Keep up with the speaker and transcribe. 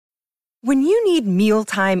When you need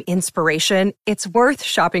mealtime inspiration, it's worth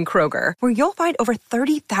shopping Kroger, where you'll find over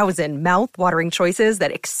 30,000 mouth-watering choices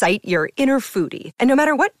that excite your inner foodie. And no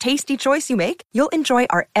matter what tasty choice you make, you'll enjoy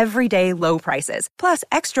our everyday low prices, plus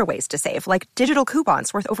extra ways to save, like digital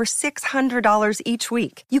coupons worth over $600 each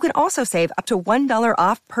week. You can also save up to $1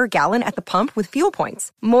 off per gallon at the pump with fuel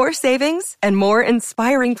points. More savings and more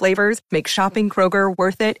inspiring flavors make shopping Kroger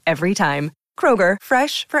worth it every time. Kroger,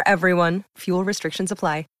 fresh for everyone. Fuel restrictions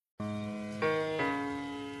apply.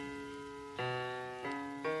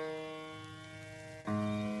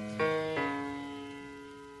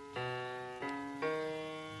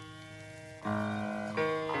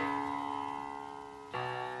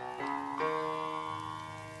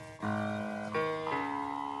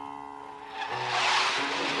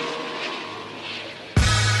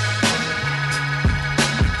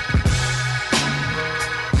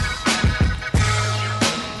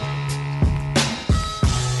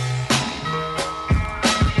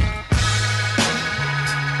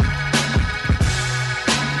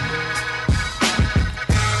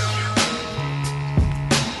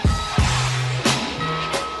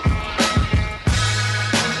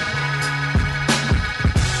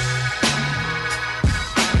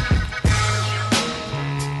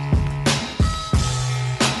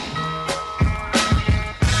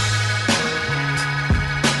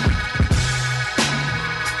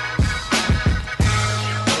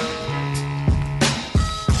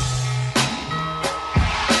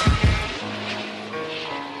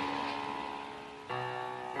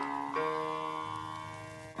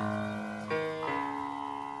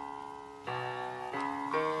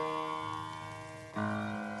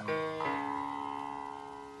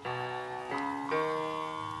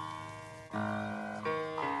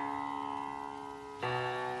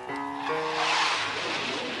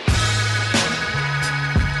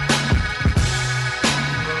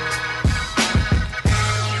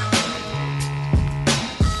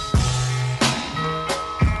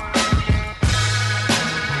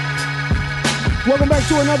 Welcome back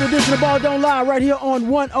to another edition of Ball Don't Lie right here on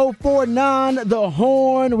 104.9 The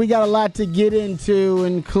Horn. We got a lot to get into,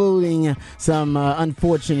 including some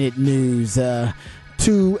unfortunate news.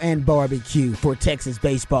 2 and barbecue for Texas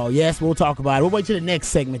baseball. Yes, we'll talk about it. We'll wait till the next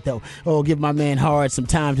segment, though. We'll give my man Hard some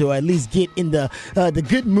time to at least get in the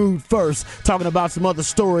good mood first, talking about some other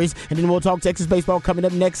stories, and then we'll talk Texas baseball coming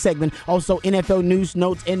up next segment. Also, NFL news,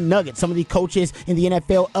 notes, and nuggets. Some of the coaches in the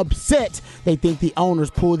NFL upset. They think the owners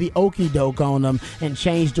pulled the okie doke on them and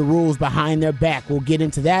changed the rules behind their back. We'll get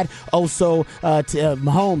into that. Also,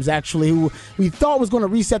 Mahomes, actually, who we thought was going to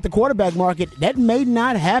reset the quarterback market. That may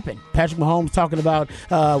not happen. Patrick Mahomes talking about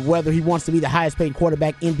whether he wants to be the highest paid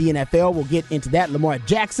quarterback in the NFL. We'll get into that. Lamar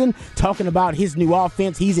Jackson talking about his new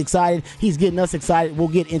offense. He's excited. He's getting us excited. We'll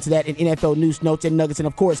get into that in NFL news, notes, and nuggets. And,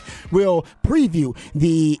 of course, we'll preview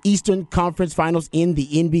the Eastern Conference Finals in the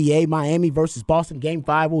NBA. Miami versus Boston. Game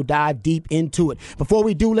 5. We'll dive deep into it. Before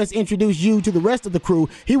we do, let's introduce you to the rest of the crew.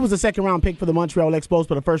 He was a second-round pick for the Montreal Expos,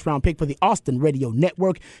 but a first-round pick for the Austin Radio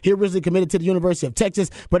Network. He originally committed to the University of Texas,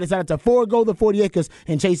 but decided to forego the 40 acres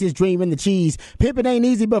and chase his dream in the cheese. Pimpin' ain't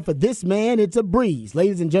easy, but for this man, it's a breeze.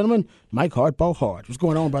 Ladies and gentlemen, Mike Hardball Hard. What's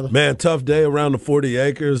going on, brother? Man, tough day around the 40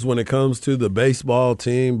 acres when it comes to the baseball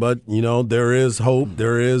team, but, you know, there is hope.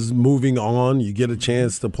 There is moving on. You get a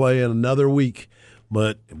chance to play in another week.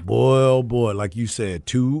 But, boy, oh, boy, like you said,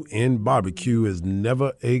 2 in barbecue is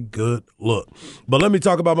never a good look. But let me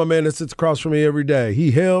talk about my man that sits across from me every day.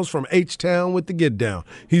 He hails from H-Town with the Get Down.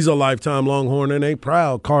 He's a lifetime Longhorn and a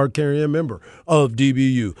proud card-carrying member of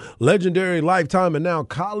DBU. Legendary lifetime and now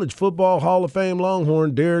College Football Hall of Fame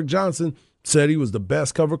Longhorn Derek Johnson said he was the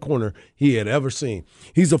best cover corner he had ever seen.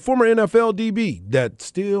 He's a former NFL DB that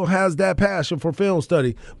still has that passion for film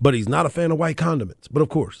study, but he's not a fan of white condiments. But, of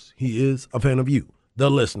course, he is a fan of you, the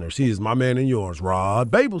listeners. He is my man and yours, Rod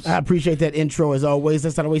Babels. I appreciate that intro as always.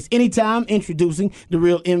 Let's not waste any time introducing the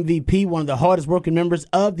real MVP, one of the hardest working members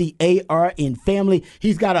of the ARN family.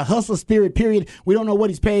 He's got a hustle spirit, period. We don't know what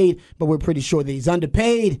he's paid, but we're pretty sure that he's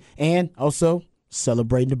underpaid, and also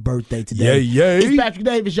celebrating a birthday today. Yeah. It's Patrick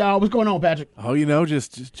Davis, y'all. What's going on, Patrick? Oh, you know,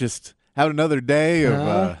 just having another day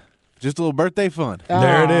of just a little birthday fun.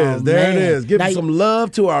 There it is. There man. it is. Give Now, some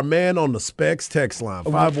love to our man on the Specs text line,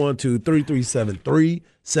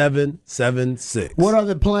 512-337-3776. What are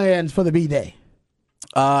the plans for the B-Day?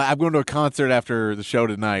 I'm going to a concert after the show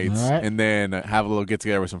tonight, All right. and then have a little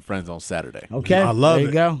get-together with some friends on Saturday. Okay. I love there it.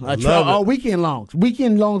 you go. I love all it. weekend long.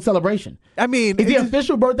 Weekend long celebration. I mean, Is the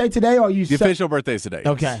official birthday today, or are you the official birthday's today.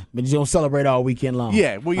 Okay. But you don't celebrate all weekend long.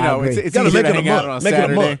 Yeah, well, you I know, agree. it's Gotta easier make to it a hang out month. on a Make it a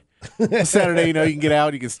Saturday. Saturday, you know, you can get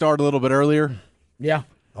out, you can start a little bit earlier. Yeah.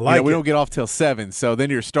 I like we it. don't get off till 7, so then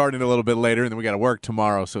you're starting a little bit later, and then we got to work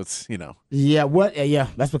tomorrow. So it's Yeah,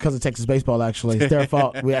 that's because of Texas baseball. Actually, it's their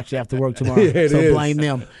fault. We actually have to work tomorrow, Yeah, it so is. blame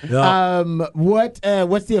them. Yeah. What's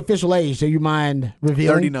the official age? Do you mind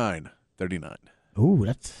revealing? 39. Ooh,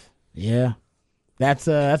 that's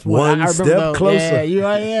one. One I remember step those. closer.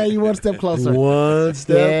 You one step closer. One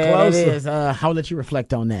step Yeah, closer. that is. I'll let you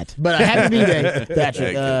reflect on that. But happy B-Day,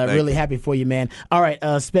 Patrick. Thank Really you. happy for you, man. All right,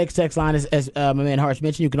 Specs text line is, as my man Harge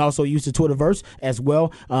mentioned. You can also use the Twitterverse as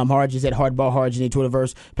well. Harge is at Hardball Harge in the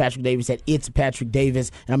Twitterverse. Patrick Davis at It's Patrick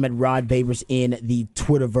Davis. And I'm at Rod Babers in the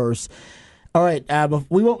Twitterverse. All right, but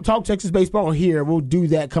we won't talk Texas baseball here. We'll do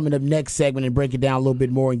that coming up next segment and break it down a little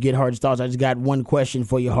bit more and get Harge's thoughts. I just got one question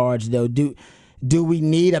for you, Harge, though. Do we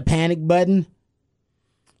need a panic button?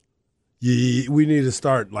 Yeah, we need to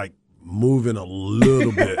start moving a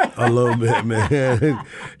little bit, man. I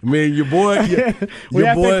mean, your boy. We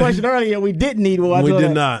asked that question earlier. We didn't need one. We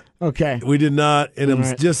did not. Okay. We did not, and it was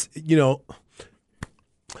right. just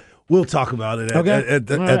we'll talk about it at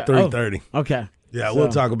 3:30. Okay. Yeah, So- we'll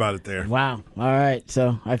talk about it there. Wow. All right.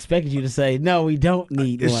 So I expected you to say no. We don't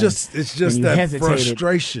need It's one. just And you that hesitated.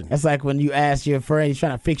 frustration. That's like when you ask your friend, he's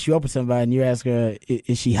trying to fix you up with somebody, and you ask her,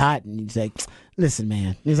 "Is she hot?" And you say, "Listen, man."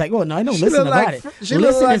 And he's like, "Well, no, I don't She listen look about like- it. she look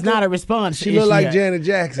Listen like is not a response. She Is looked like hot?" Janet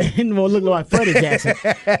Jackson. Well, look like Freddie Jackson.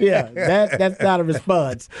 Yeah, that's not a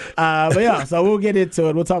response. But yeah, so we'll get into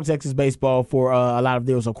it. We'll talk Texas baseball for a lot of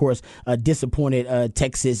those, of course, disappointed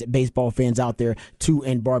Texas baseball fans out there, too,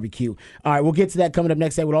 and barbecue. All right, we'll get to that coming up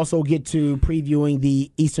next. We'll also get to previewing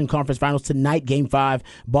the Eastern Conference Finals tonight, Game 5,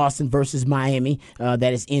 Boston versus Miami.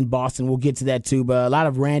 That is in Boston. We'll get to that, too. But a lot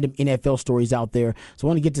of random NFL stories out there. So I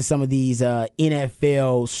want to get to some of these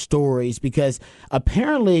NFL stories because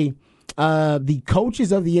apparently the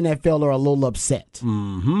coaches of the NFL are a little upset.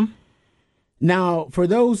 Mm-hmm. Now, for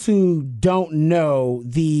those who don't know,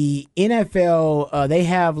 the NFL, they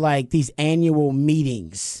have these annual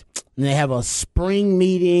meetings. And they have a spring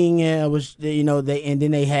meeting, which and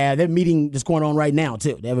then they have their meeting that's going on right now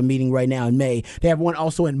too. They have a meeting right now in May. They have one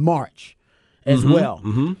also in March as well.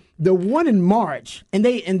 Mm-hmm. The one in March, and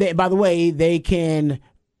they by the way, they can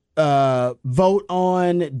vote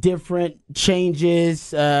on different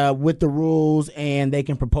changes with the rules, and they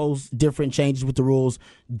can propose different changes with the rules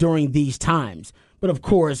during these times. But of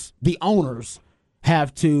course, the owners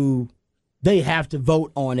have to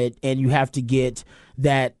vote on it, and you have to get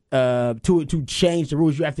that to change the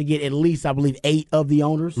rules. You have to get at least, I believe, 8 of the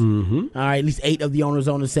owners. Mm-hmm. All right, at least 8 of the owners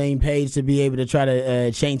on the same page to be able to try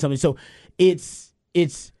to change something. So it's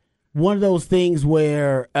one of those things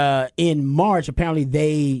where in March, apparently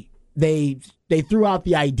they threw out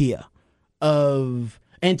the idea of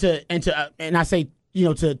and I say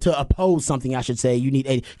to oppose something, I should say, you need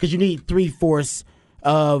 80 because you need 3/4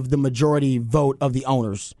 of the majority vote of the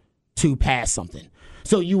owners to pass something.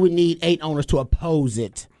 So you would need 8 owners to oppose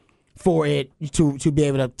it for it to be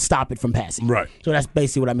able to stop it from passing. Right. So that's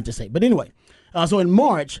basically what I meant to say. But anyway, so in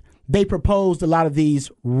March they proposed a lot of these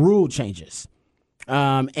rule changes,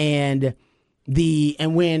 and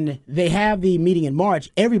when they have the meeting in March,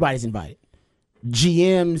 everybody's invited.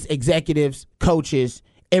 GMs, executives, coaches,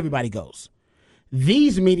 everybody goes.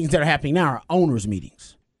 These meetings that are happening now are owners'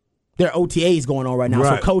 meetings. There are OTAs going on right now,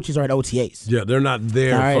 Right. so coaches are at OTAs. Yeah, they're not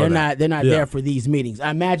there. All right, for they're not Yeah. there for these meetings. I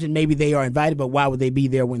imagine maybe they are invited, but why would they be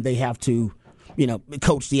there when they have to,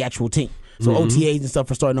 coach the actual team? So OTAs and stuff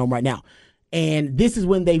are starting on right now. And this is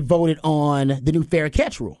when they voted on the new fair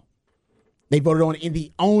catch rule. They voted on it in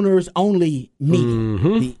the owners only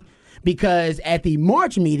meeting. Because at the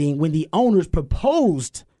March meeting, when the owners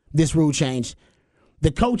proposed this rule change,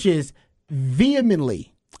 the coaches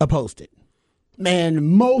vehemently opposed it. And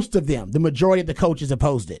most of them, the majority of the coaches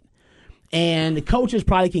opposed it. And the coaches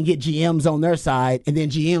probably can get GMs on their side, and then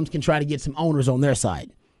GMs can try to get some owners on their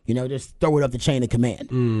side. Just throw it up the chain of command.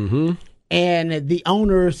 Mm-hmm. And the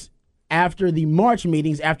owners, after the March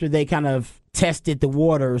meetings, after they kind of tested the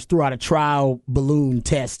waters, threw out a trial balloon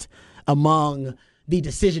test among the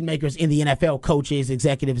decision makers in the NFL, coaches,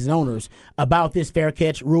 executives, and owners, about this fair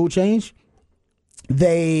catch rule change,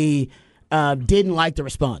 they didn't like the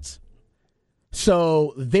response.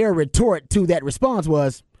 So their retort to that response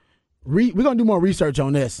was, we're going to do more research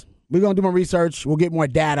on this. We're going to do more research. We'll get more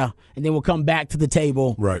data, and then we'll come back to the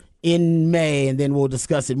table Right. in May, and then we'll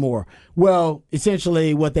discuss it more. Well,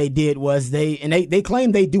 essentially what they did was they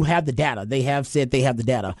claim they do have the data. They have said they have the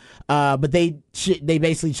data. But they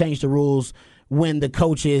basically changed the rules when the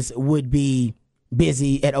coaches would be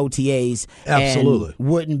busy at OTAs. Absolutely. And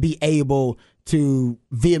wouldn't be able to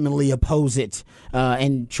vehemently oppose it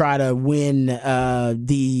and try to win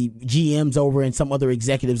the GMs over and some other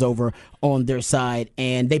executives over on their side.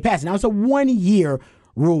 And they passed it. Now, it's a 1-year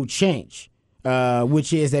rule change,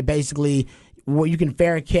 which is that basically where you can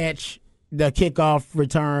fair catch the kickoff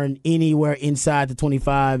return anywhere inside the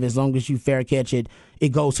 25. As long as you fair catch it, it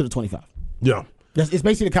goes to the 25. Yeah. It's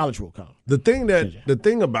basically the college rule. The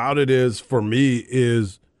thing about it is, for me,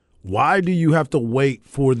 is why do you have to wait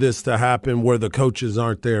for this to happen where the coaches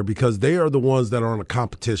aren't there? Because they are the ones that are on a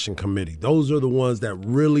competition committee. Those are the ones that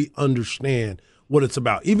really understand what it's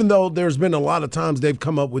about. Even though there's been a lot of times they've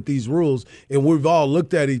come up with these rules and we've all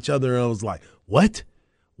looked at each other and I was like, what?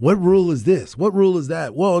 What rule is this? What rule is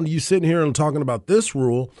that? Well, you sitting here and talking about this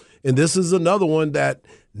rule, and this is another one that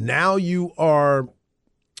now you're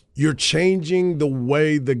changing the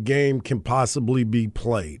way the game can possibly be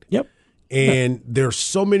played. Yep. And there's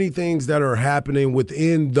so many things that are happening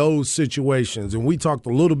within those situations. And we talked a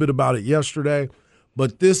little bit about it yesterday,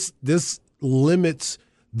 but this limits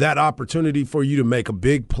that opportunity for you to make a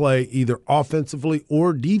big play either offensively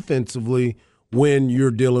or defensively when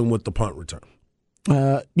you're dealing with the punt return.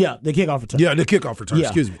 The kickoff return. Yeah, the kickoff return. Yeah.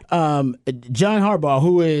 Excuse me. John Harbaugh,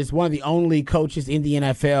 who is one of the only coaches in the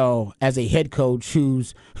NFL as a head coach who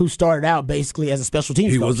started out basically as a special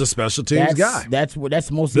teams coach. He was a special teams guy. That's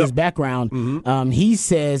most of his background. Mm-hmm. He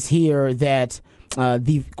says here that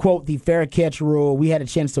the fair catch rule, we had a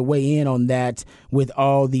chance to weigh in on that with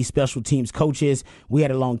all the special teams coaches. We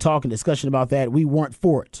had a long talk and discussion about that. We weren't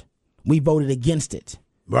for it. We voted against it.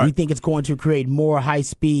 Right. We think it's going to create more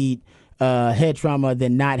high-speed head trauma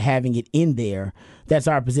than not having it in there. That's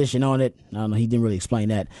our position on it. I don't know. He didn't really explain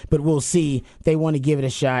that. But we'll see. They want to give it a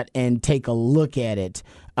shot and take a look at it.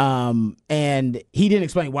 And he didn't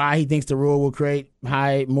explain why he thinks the rule will create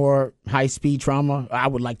more high-speed trauma. I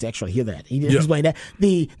would like to actually hear that. He didn't explain that.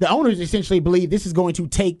 The owners essentially believe this is going to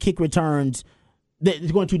take kick returns.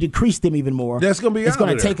 It's going to decrease them even more. That's going to be It's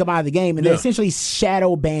going to take them out of the game. And they're essentially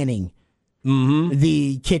shadow banning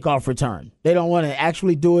the kickoff return. They don't want to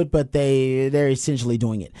actually do it, but they're essentially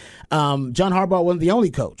doing it. John Harbaugh wasn't the only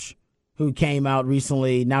coach who came out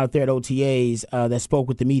recently, now that they're at OTAs, that spoke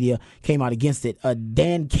with the media, came out against it.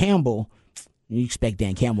 Dan Campbell, you expect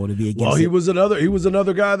Dan Campbell to be against it. Well, he was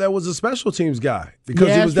another guy that was a special teams guy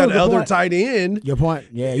because he was that other tight end. Your point.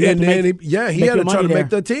 Yeah. He had to try to make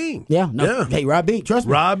the team. Yeah. Hey, Rod B, trust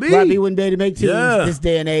me. Rod B wouldn't be able to make teams this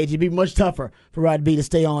day and age. It'd be much tougher for Rod B to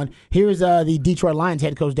stay on. Here's the Detroit Lions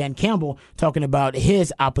head coach Dan Campbell talking about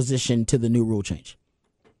his opposition to the new rule change.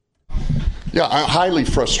 Yeah, highly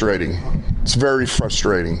frustrating. It's very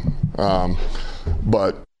frustrating.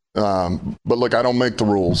 But look, I don't make the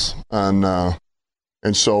rules, and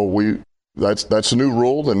so that's a new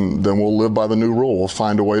rule, and then we'll live by the new rule. We'll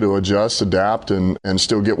find a way to adjust, adapt, and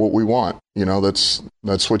still get what we want. You know, that's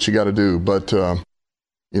what you got to do. But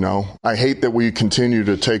I hate that we continue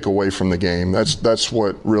to take away from the game. That's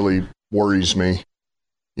what really worries me.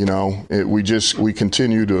 You know, we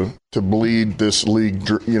continue to bleed this league.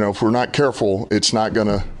 You know, if we're not careful, it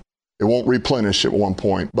won't replenish at one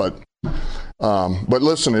point. But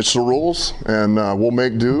listen, it's the rules, and we'll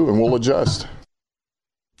make do and we'll adjust.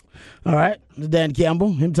 All right, Dan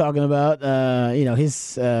Campbell, him talking about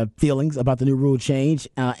his feelings about the new rule change.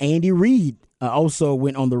 Andy Reid also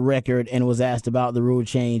went on the record and was asked about the rule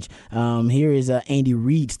change. Here is Andy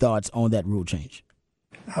Reid's thoughts on that rule change.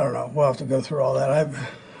 I don't know. We'll have to go through all that.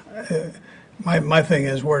 My thing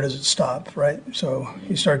is, where does it stop, right? So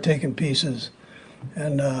you start taking pieces,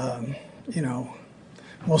 and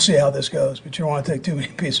we'll see how this goes. But you don't want to take too many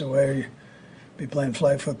pieces away, or you'll be playing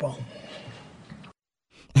flag football.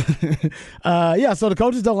 So the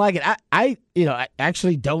coaches don't like it. I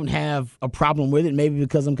actually don't have a problem with it. Maybe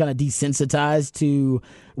because I'm kind of desensitized to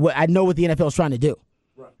what I know what the NFL is trying to do.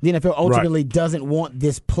 Right. The NFL ultimately doesn't want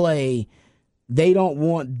this play. They don't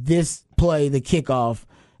want this play, the kickoff,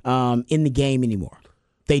 in the game anymore.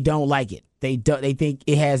 They don't like it. They think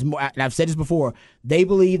it has more. And I've said this before. They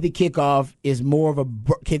believe the kickoff is more of a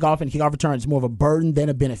kickoff and kickoff return is more of a burden than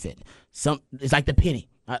a benefit. It's like the penny.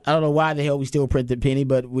 I don't know why the hell we still print the penny,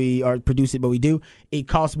 but produce it, but we do. It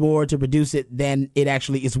costs more to produce it than it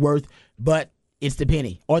actually is worth, but it's the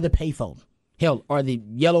penny or the payphone. Hell, or the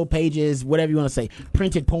yellow pages, whatever you want to say.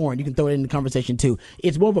 Printed porn, you can throw it in the conversation too.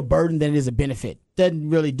 It's more of a burden than it is a benefit.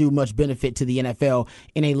 Doesn't really do much benefit to the NFL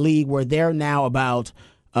in a league where they're now about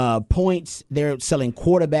points. They're selling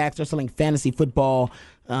quarterbacks. They're selling fantasy football.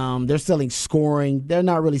 They're selling scoring. They're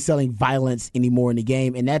not really selling violence anymore in the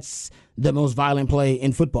game, and that's the most violent play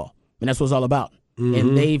in football, and that's what it's all about.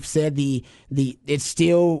 And they've said it's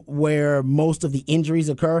still where most of the injuries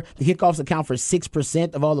occur. The kickoffs account for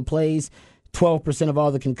 6% of all the plays, 12% of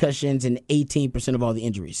all the concussions, and 18% of all the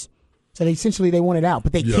injuries. So they want it out,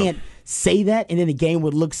 but they can't say that, and then the game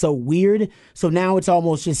would look so weird. So now it's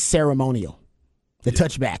almost just ceremonial. The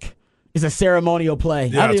touchback is a ceremonial play.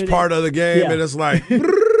 Yeah, it's part of the game, and it's like,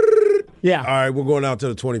 yeah. All right, we're going out to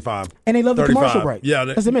the 25. And they love 35. the commercial break. Yeah,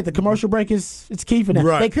 let's admit the commercial break it's key for them.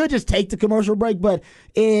 Right. They could just take the commercial break, but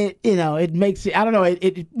it makes it. I don't know.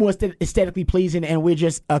 It was aesthetically pleasing, and we're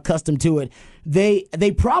just accustomed to it.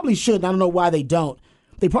 They probably should. I don't know why they don't.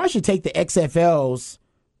 They probably should take the XFL's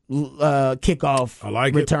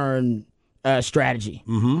kickoff return strategy.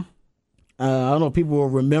 Mm-hmm. I don't know if people will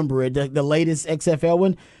remember it, the latest XFL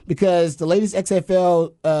one, because the latest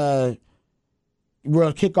XFL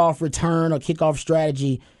kickoff return or kickoff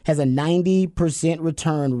strategy has a 90%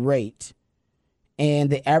 return rate. And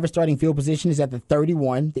the average starting field position is at the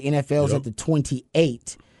 31. The NFL is at the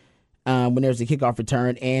 28 when there's a kickoff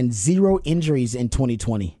return, and 0 injuries in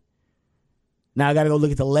 2020. Now I got to go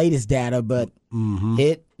look at the latest data, but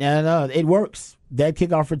it works. That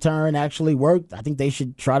kickoff return actually worked. I think they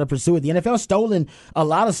should try to pursue it. The NFL's stolen a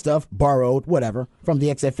lot of stuff, borrowed, whatever, from the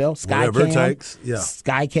XFL. Whatever it takes. Yeah.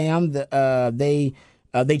 Skycam, they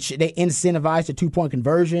incentivized the 2-point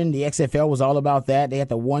conversion. The XFL was all about that. They had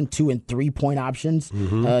the 1, 2, and 3-point options,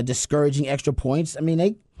 discouraging extra points. I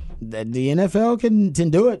mean, the NFL can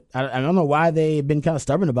do it. I don't know why they've been kind of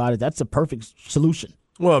stubborn about it. That's a perfect solution.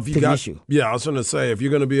 Well, if you got, issue. I was going to say, if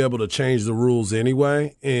you're going to be able to change the rules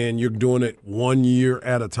anyway, and you're doing it 1 year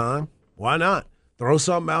at a time, why not throw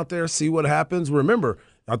something out there, see what happens? Remember,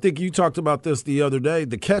 I think you talked about this the other day,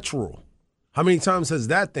 the catch rule. How many times has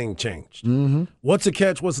that thing changed? Mm-hmm. What's a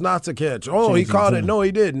catch? What's not a catch? Oh, he caught it. No,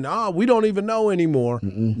 he didn't. Oh, we don't even know anymore.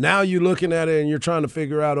 Now you're looking at it and you're trying to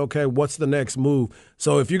figure out, okay, what's the next move?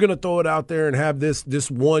 So if you're going to throw it out there and have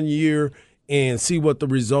this 1 year and see what the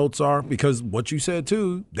results are, because what you said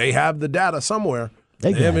too, they have the data somewhere.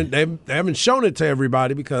 They haven't shown it to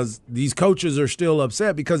everybody because these coaches are still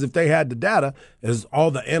upset, because if they had the data as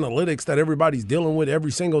all the analytics that everybody's dealing with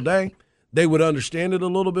every single day, they would understand it a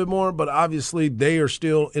little bit more. But obviously they are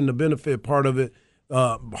still in the benefit part of it.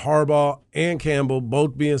 Harbaugh and Campbell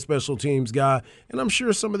both being special teams guy, and I'm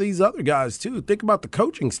sure some of these other guys too. Think about the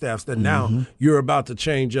coaching staffs that now you're about to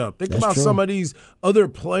change up. Think about some of these other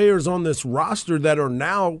players on this roster that are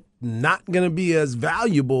now not going to be as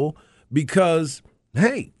valuable because,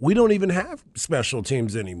 hey, we don't even have special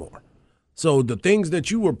teams anymore. So the things that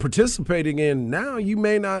you were participating in now, you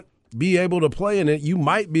may not be able to play in it. You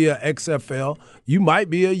might be a XFL, you might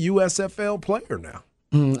be a USFL player now.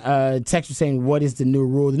 Text was saying, what is the new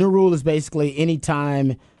rule? The new rule is basically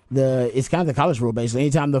anytime it's kind of the college rule, basically.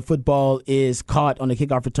 Anytime the football is caught on the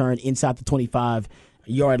kickoff return inside the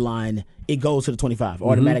 25-yard line, it goes to the 25.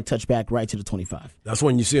 Automatic touchback right to the 25. That's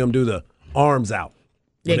when you see them do the arms out.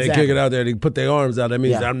 When they kick it out there, they put their arms out. That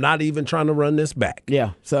means I'm not even trying to run this back.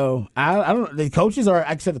 Yeah. So I don't. The coaches are. Like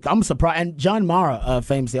I said, I'm surprised. And John Mara,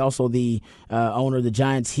 famously also the owner of the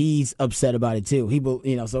Giants, he's upset about it too.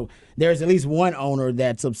 So there's at least one owner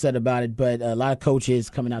that's upset about it, but a lot of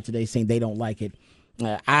coaches coming out today saying they don't like it.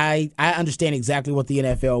 I understand exactly what the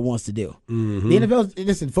NFL wants to do. The NFL,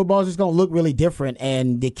 listen, football is just going to look really different,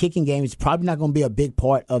 and the kicking game is probably not going to be a big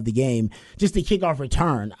part of the game. Just the kickoff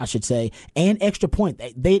return, I should say, and extra point.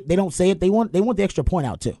 They don't say it. They want the extra point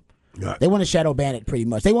out too. Right. They want to shadow ban it pretty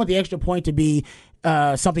much. They want the extra point to be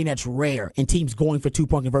something that's rare and teams going for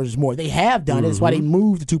 2-point conversions more. They have done it. That's why they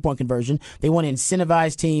moved the 2-point conversion. They want to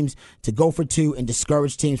incentivize teams to go for 2 and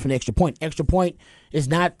discourage teams from the extra point. Extra point is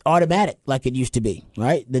not automatic like it used to be,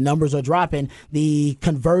 right? The numbers are dropping. The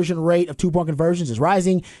conversion rate of 2-point conversions is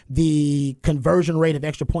rising. The conversion rate of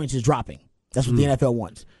extra points is dropping. That's what the NFL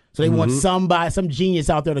wants. So they want some genius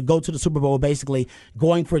out there to go to the Super Bowl basically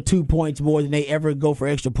going for 2 points more than they ever go for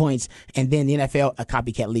extra points, and then the NFL, a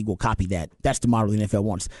copycat league, will copy that. That's the model the NFL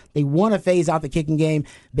wants. They want to phase out the kicking game.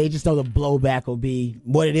 They just know the blowback will be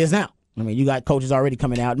what it is now. I mean, you got coaches already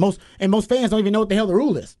coming out. Most fans don't even know what the hell the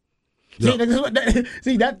rule is. Yeah.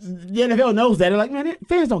 See, the NFL knows that. They're like, man,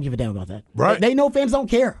 fans don't give a damn about that. Right. They know fans don't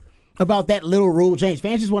care about that little rule change.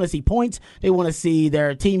 Fans just want to see points. They want to see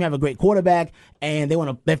their team have a great quarterback, and they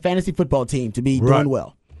want their fantasy football team to be doing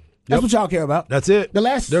well. That's what y'all care about. That's it.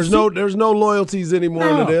 There's no loyalties anymore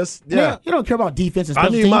to this. Yeah. You don't care about defense and I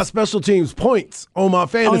special need teams. my special teams points on my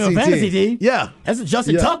fantasy, on your fantasy team. Yeah. That's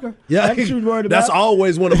Justin Tucker. Yeah. That's what you worried about. That's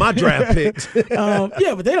always one of my draft picks.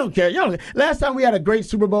 Yeah, but they don't care. Y'all, last time we had a great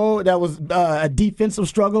Super Bowl that was a defensive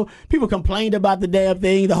struggle, people complained about the damn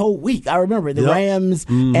thing the whole week. I remember the Rams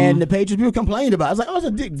and the Patriots. People complained about it. I was like, oh,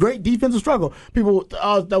 it's a great defensive struggle. People,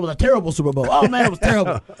 that was a terrible Super Bowl. Oh, man, it was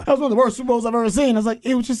terrible. That was one of the worst Super Bowls I've ever seen. I was like,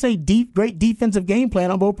 it was just a great defensive game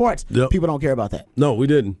plan on both parts. Yep. People don't care about that. No, we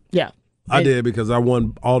didn't. Yeah. I did because I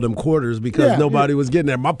won all them quarters because nobody was getting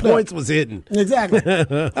there. My points was hitting. Exactly.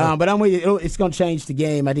 But I'm with you. It's going to change the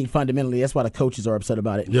game, I think, fundamentally. That's why the coaches are upset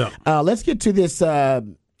about it. Yeah. Let's get to this,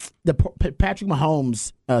 the Patrick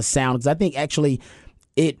Mahomes sound, because I think actually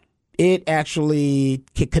it actually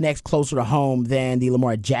connects closer to home than the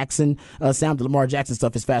Lamar Jackson sound. The Lamar Jackson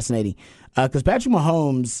stuff is fascinating because Patrick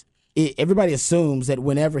Mahomes, everybody assumes that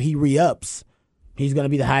whenever he re-ups, he's going to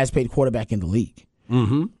be the highest paid quarterback in the league.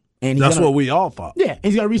 Mm-hmm. And that's what we all thought. Yeah,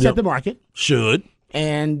 he's going to reset the market. Should.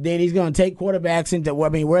 And then he's going to take quarterbacks into,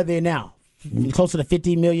 where are they now? Close to the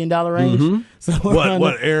 $50 million range. Mm-hmm. So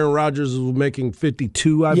what Aaron Rodgers was making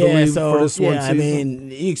 52, I believe, for this one season. I mean,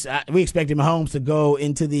 we expected Mahomes to go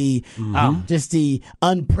into the just the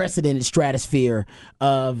unprecedented stratosphere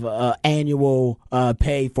of annual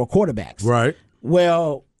pay for quarterbacks. Right.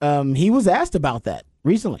 Well, he was asked about that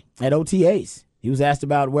recently at OTAs. He was asked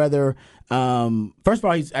about whether, first of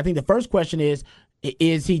all, I think the first question is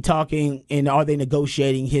he talking and are they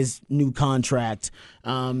negotiating his new contract?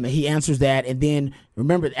 He answers that, and then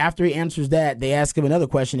remember, after he answers that, they ask him another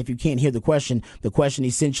question. If you can't hear the question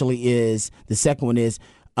essentially is, the second one is,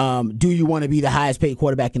 do you want to be the highest paid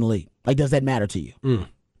quarterback in the league? Like, does that matter to you?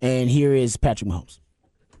 And here is Patrick Mahomes.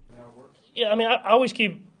 Yeah, I mean, I always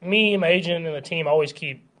keep, me and my agent and the team always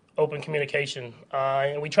keep open communication.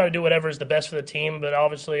 And we try to do whatever is the best for the team, but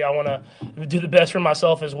obviously I want to do the best for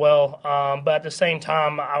myself as well. But at the same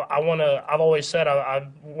time, I've always said I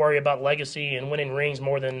worry about legacy and winning rings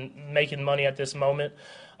more than making money at this moment.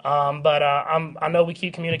 But I know we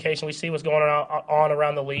keep communication. We see what's going on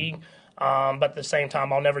around the league. But at the same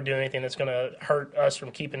time, I'll never do anything that's going to hurt us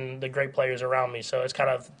from keeping the great players around me. So it's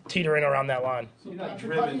kind of teetering around that line. So you're not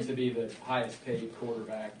driven to be the highest paid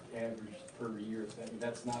quarterback average per year.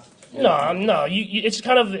 That's not. No.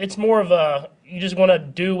 It's more of a, you just want to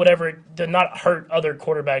do whatever to not hurt other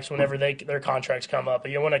quarterbacks whenever their contracts come up.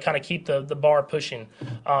 You want to kind of keep the bar pushing.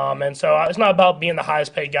 And so it's not about being the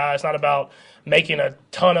highest paid guy. It's not about making a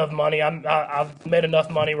ton of money. I've made enough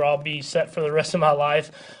money where I'll be set for the rest of my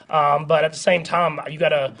life. But at the same time, you got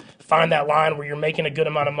to find that line where you're making a good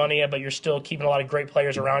amount of money, but you're still keeping a lot of great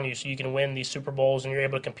players around you so you can win these Super Bowls and you're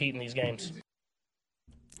able to compete in these games.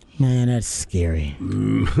 Man, that's scary.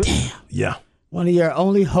 Damn. Yeah. One of your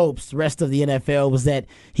only hopes the rest of the NFL was that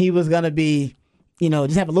he was going to be,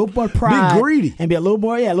 just have a little more pride. Be greedy. And be a little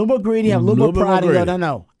more greedy, have a little more pride. And go,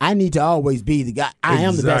 no. I need to always be the guy. I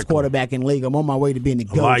am the best quarterback in the league. I'm on my way to being the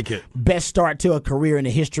GOAT. Like it. Best start to a career in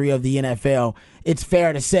the history of the NFL. It's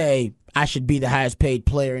fair to say I should be the highest paid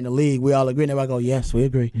player in the league. We all agree. And everybody go, yes, we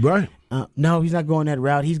agree. Right. No, he's not going that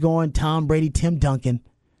route. He's going Tom Brady, Tim Duncan,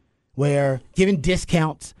 where giving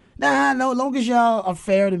discounts. No, as long as y'all are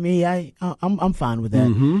fair to me, I'm fine with that.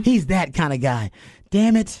 Mm-hmm. He's that kind of guy.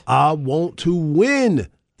 Damn it. I want to win.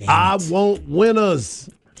 I want winners.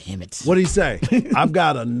 Damn it. What'd he say? I've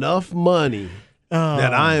got enough money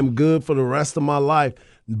that I am good for the rest of my life,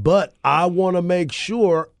 but I want to make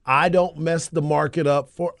sure I don't mess the market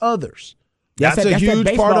up for others. That's a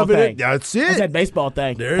huge part of it. That's it. That's that baseball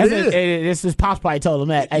thing. There it is. This is Pops probably told him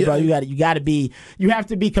that. Hey, bro, you have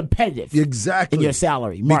to be competitive. Exactly. In your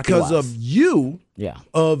salary, because of you,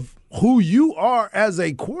 of who you are as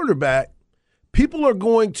a quarterback. People are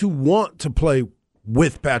going to want to play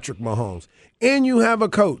with Patrick Mahomes. And you have a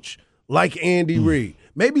coach like Andy Reid.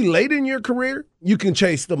 Maybe late in your career, you can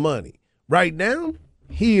chase the money. Right now,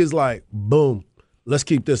 he is like, boom, let's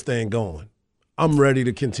keep this thing going. I'm ready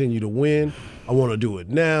to continue to win. I want to do it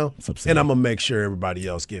now, and I'm going to make sure everybody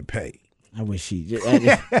else get paid. I wish he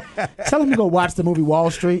tell him to go watch the movie Wall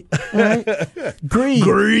Street. All right?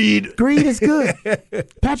 Greed is good.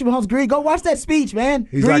 Patrick Mahomes, greed. Go watch that speech, man.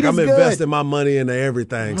 He's greed like, I'm good. investing my money into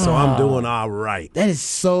everything, so I'm doing all right. That is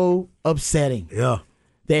so upsetting. Yeah.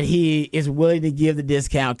 That he is willing to give the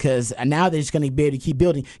discount because now they're just going to be able to keep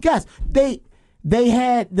building. Guys, they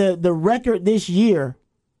had the record this year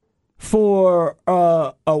for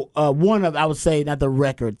one of, I would say, not the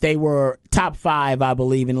record. They were top 5, I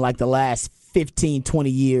believe, in like the last 15, 20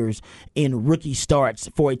 years in rookie starts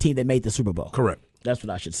for a team that made the Super Bowl. Correct. That's what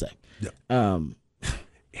I should say. Yeah. And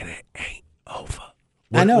it ain't over.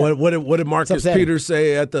 I know. What did Marcus Peters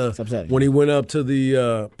say when he went up to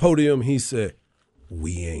the podium? He said,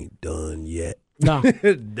 "We ain't done yet." No.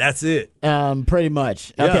 That's it. Pretty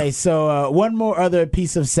much. Yeah. Okay, so one more other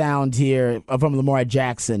piece of sound here from Lamar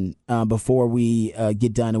Jackson before we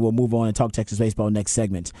get done, and we'll move on and talk Texas baseball next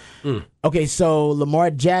segment. Okay, so Lamar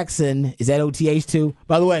Jackson is at OTAs too.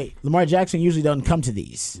 By the way, Lamar Jackson usually doesn't come to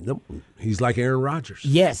these. Nope. He's like Aaron Rodgers.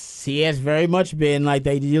 Yes, he has very much been like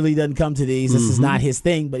they usually doesn't come to these. This is not his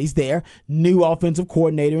thing, but he's there. New offensive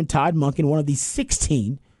coordinator in Todd Monken, one of the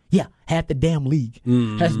 16. Yeah, half the damn league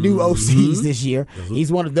has new OCs this year.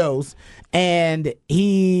 He's one of those. And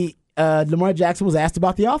Lamar Jackson was asked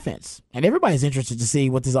about the offense. And everybody's interested to see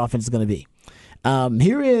what this offense is going to be.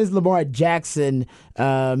 Here is Lamar Jackson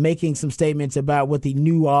making some statements about what the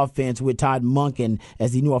new offense with Todd Monken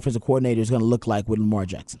as the new offensive coordinator is going to look like with Lamar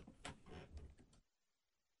Jackson.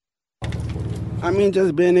 I mean,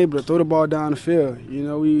 just being able to throw the ball down the field. You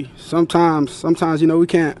know, we sometimes, we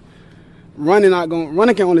can't. Running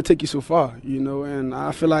can only take you so far, you know, and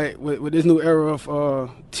I feel like with this new era of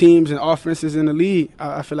teams and offenses in the league,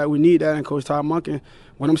 I feel like we need that, and Coach Todd Monken,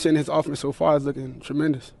 what I'm seeing his offense so far is looking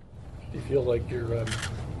tremendous. Do you feel like you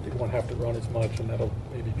won't have to run as much, and that'll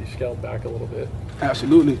maybe be scaled back a little bit?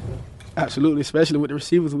 Absolutely, especially with the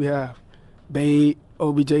receivers we have. Bade,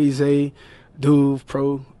 OBJ, Zay, Duve,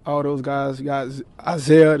 Pro, all those guys. You got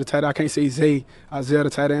Isaiah, the tight end. I can't say Zay. Isaiah, the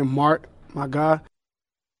tight end. Mark, my guy.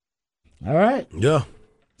 All right. Yeah.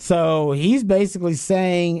 So he's basically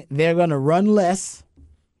saying they're going to run less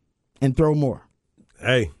and throw more.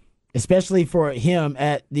 Hey. Especially for him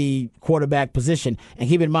at the quarterback position. And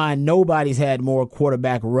keep in mind, nobody's had more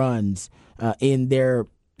quarterback runs in their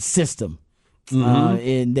system,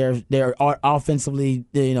 in their offensively,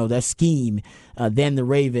 their scheme than the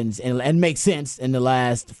Ravens. And makes sense in the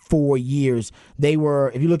last 4 years. They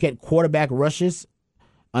were, if you look at quarterback rushes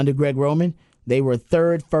under Greg Roman, they were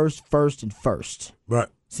third, first, and first. Right.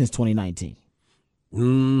 Since 2019.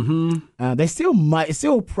 They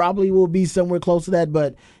still probably will be somewhere close to that,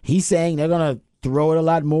 but he's saying they're going to throw it a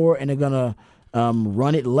lot more and they're going to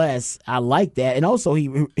run it less. I like that. And also he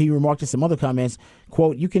remarked in some other comments,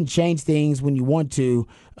 quote, "You can change things when you want to,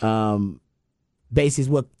 basis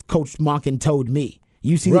what Coach Monken told me.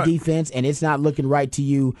 You see the defense, and it's not looking right to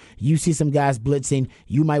you. You see some guys blitzing.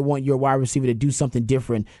 You might want your wide receiver to do something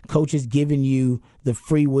different. Coach is giving you the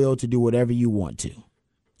free will to do whatever you want to."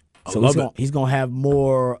 So he's going to have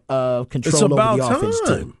more control over the offense,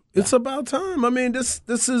 too. It's about time. I mean, this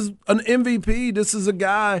is an MVP. This is a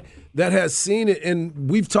guy that has seen it, and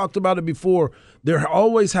we've talked about it before. There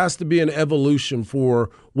always has to be an evolution for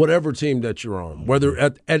whatever team that you're on, whether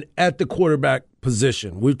at the quarterback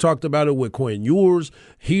position. We've talked about it with Quinn Ewers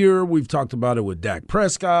here. We've talked about it with Dak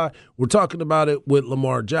Prescott. We're talking about it with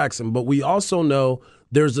Lamar Jackson. But we also know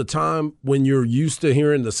there's a time when you're used to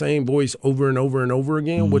hearing the same voice over and over and over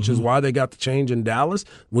again, which is why they got the change in Dallas,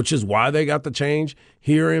 which is why they got the change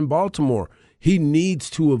here in Baltimore. He needs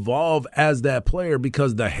to evolve as that player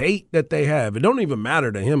because the hate that they have, it don't even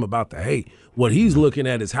matter to him about the hate. What he's looking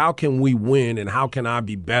at is how can we win and how can I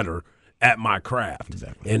be better at my craft.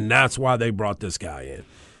 Exactly. And that's why they brought this guy in.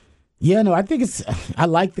 Yeah, no, I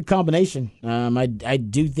like the combination. I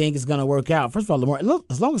do think it's going to work out. First of all,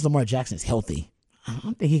 as long as Lamar Jackson is healthy, I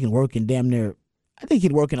don't think he can work in I think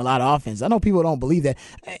he'd work in a lot of offense. I know people don't believe that.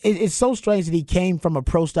 It's so strange that he came from a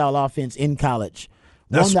pro-style offense in college,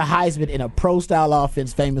 won the Heisman in a pro-style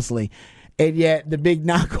offense famously, and yet the big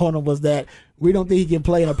knock on him was that we don't think he can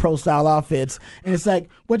play in a pro-style offense. And it's like,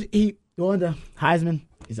 what he won the Heisman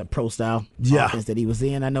is a pro-style offense that he was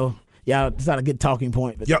in. I know. Yeah, it's not a good talking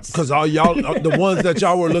point. But because all y'all, the ones that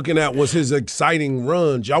y'all were looking at was his exciting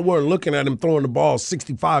runs. Y'all weren't looking at him throwing the ball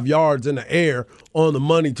 65 yards in the air on the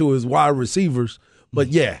money to his wide receivers. But,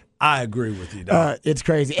 yeah, I agree with you, dog. It's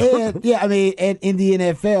crazy. And, yeah, I mean, and in the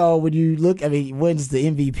NFL, when you look, I mean, he wins the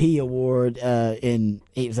MVP award, and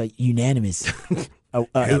it was like unanimous.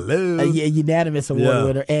 Hello. Unanimous award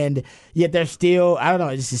winner. And yet there's still, I don't know,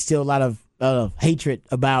 it's just still a lot of hatred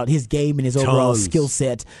about his game and his overall skill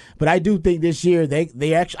set. But I do think this year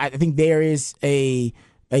they actually, I think there is a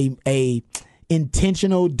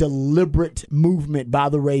intentional, deliberate movement by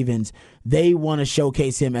the Ravens. They want to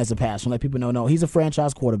showcase him as a passer. Let people know, no, he's a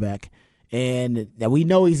franchise quarterback, and we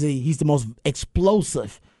know he's the most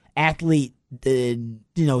explosive athlete to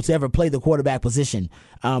ever play the quarterback position.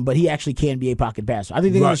 But he actually can be a pocket passer. I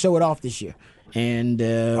think they're going to show it off this year. And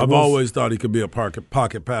I've always thought he could be a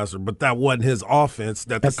pocket passer, but that wasn't his offense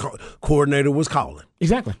that the coordinator was calling.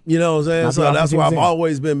 Exactly. You know what I'm saying? So that's why I've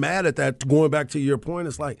always been mad at that. Going back to your point,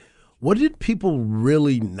 it's like, what did people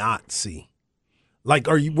really not see Like,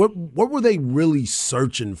 what were they really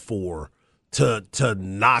searching for to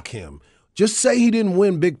knock him? Just say he didn't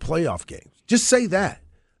win big playoff games. Just say that.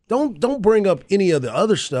 Don't bring up any of the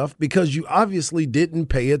other stuff because you obviously didn't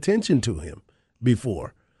pay attention to him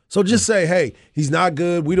before. So just say, hey, he's not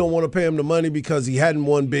good. We don't want to pay him the money because he hadn't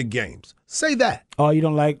won big games. Say that. Oh, you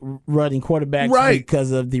don't like running quarterbacks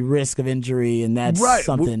because of the risk of injury, and that's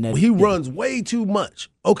something that he runs way too much.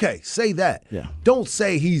 Okay, say that. Yeah. Don't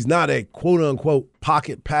say he's not a quote-unquote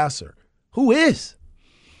pocket passer. Who is?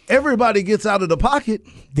 Everybody gets out of the pocket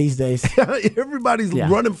these days. Everybody's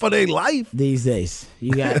running for their life these days.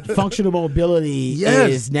 You got functional mobility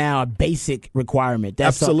is now a basic requirement.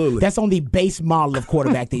 Absolutely. That's on the base model of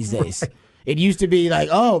quarterback these days. It used to be like,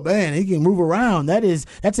 oh man, he can move around. That's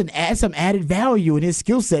some added value in his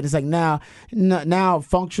skill set. It's like now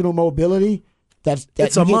functional mobility.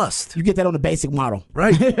 It's a must. You get that on the basic model.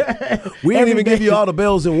 Right. We didn't even give you all the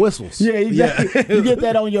bells and whistles. Yeah, exactly. Yeah. You get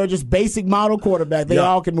that on your just basic model quarterback. They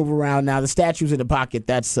all can move around now. The statues in the pocket,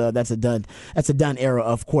 that's a done era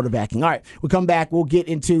of quarterbacking. All right, we'll come back. We'll get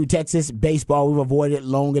into Texas baseball. We've avoided it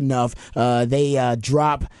long enough. They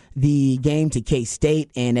drop the game to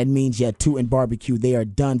K-State, and that means 2 and barbecue. They are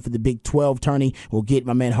done for the Big 12 tourney. We'll get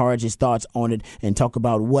my man Harge's thoughts on it and talk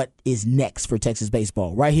about what is next for Texas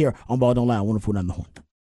baseball right here on Ball Don't Lie. Wonderful on the Horn.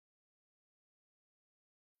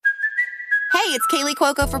 Hey, it's Kaylee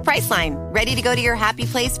Cuoco for Priceline. Ready to go to your happy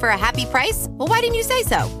place for a happy price? Well, why didn't you say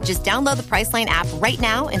so? Just download the Priceline app right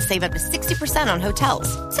now and save up to 60% on hotels.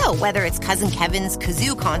 So whether it's Cousin Kevin's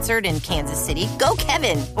Kazoo Concert in Kansas City, go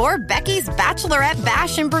Kevin, or Becky's Bachelorette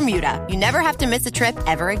Bash in Bermuda, you never have to miss a trip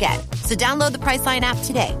ever again. So download the Priceline app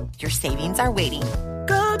today. Your savings are waiting.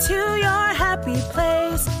 Go to your happy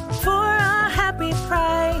place for a happy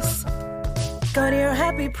price. Go to your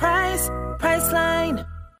happy price, Priceline.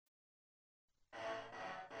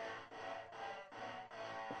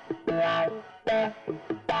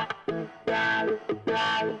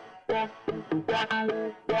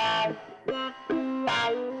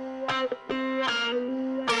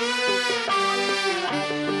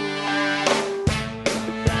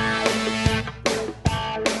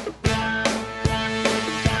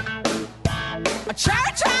 A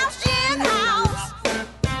church house, gin house,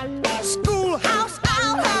 schoolhouse,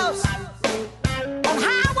 outhouse, on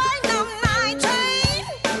highway number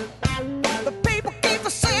 19. The people keep the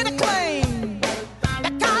city clean.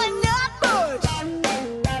 They call it Nutbush.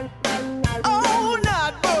 Oh,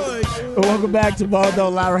 Nutbush. Welcome back to Ball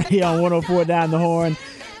Don't Lie right here on 104 Down the Horn.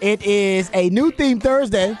 It is a new theme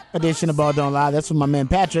Thursday edition of Ball Don't Lie. That's from my man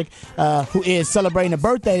Patrick, who is celebrating a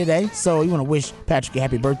birthday today. So you want to wish Patrick a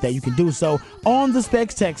happy birthday, you can do so on the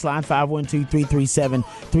Specs text line,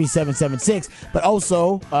 512-337-3776. But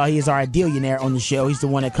also, he is our Idealionaire on the show. He's the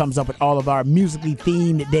one that comes up with all of our musically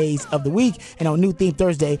themed days of the week. And on New Theme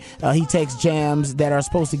Thursday, he takes jams that are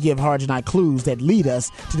supposed to give Harge and I clues that lead us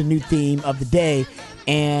to the new theme of the day.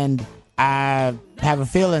 And I have a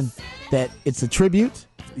feeling that it's a tribute.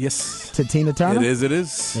 Yes. To Tina Turner? It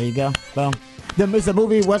is. There you go. Boom. It's a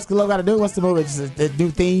movie. What's the got to do? What's the movie? It's the new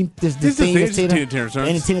theme. The theme is Tina Turner.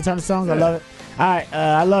 Any Tina Turner songs? Yeah. I love it. All right.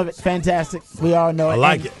 I love it. Fantastic. We all know it. I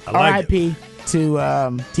like it. R.I.P.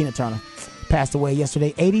 to Tina Turner. Passed away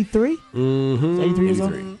yesterday. 83? Mm-hmm. 83 years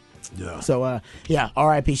old? Yeah. So,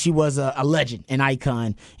 R.I.P. She was a legend, an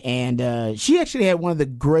icon. And she actually had one of the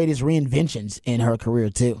greatest reinventions in her career,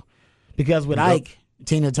 too. Because with Ike,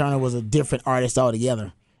 Tina Turner was a different artist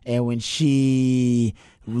altogether. And when she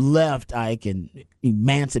left Ike and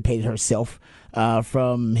emancipated herself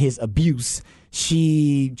from his abuse,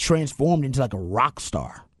 she transformed into like a rock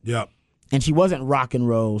star. Yep. And she wasn't rock and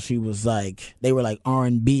roll. She was like, they were like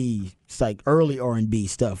R&B. It's like early R&B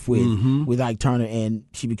stuff with Ike Turner, and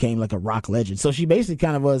she became like a rock legend. So she basically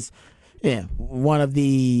kind of was one of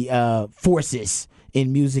the forces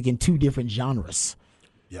in music in two different genres.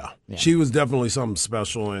 Yeah. She was definitely something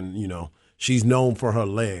special, and, she's known for her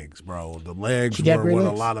legs, bro. The legs were what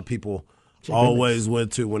a lot of people always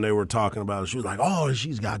went to when they were talking about it. She was like, oh,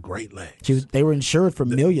 she's got great legs. They were insured for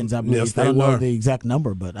millions, I believe. Yes, I don't know the exact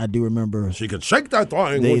number, but I do remember. She could shake that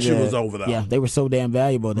thing when she was over there. Yeah, they were so damn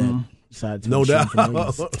valuable that decided to no doubt. All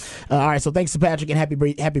right, so thanks to Patrick, and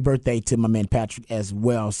happy birthday to my man Patrick as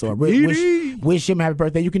well. So I wish him a happy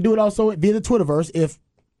birthday. You can do it also via the Twitterverse if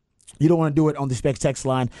you don't want to do it on the Specs text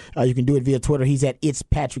line. You can do it via Twitter. He's at It's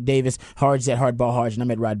Patrick Davis. Harge's at Hardball Harge, and I'm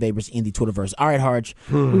at Rod Babers in the Twitterverse. All right, Harge,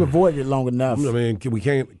 we've avoided it long enough. I mean, we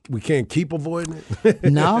can't keep avoiding it.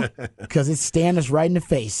 No, because it's staring us right in the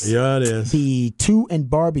face. Yeah, it is. The 2 and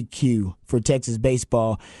barbecue for Texas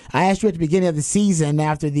baseball. I asked you at the beginning of the season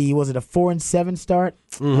after was it a 4-7 start,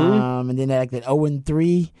 and then like that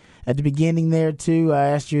 0-3. at the beginning there, too. I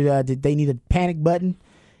asked you, did they need a panic button?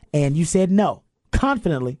 And you said no,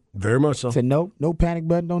 confidently. Very much so. Said no panic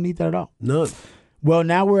button, don't need that at all. None. Well,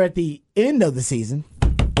 now we're at the end of the season,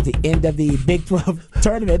 at the end of the Big 12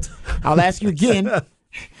 tournament. I'll ask you again,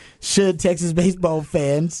 should Texas baseball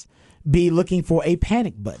fans be looking for a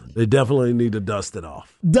panic button? They definitely need to dust it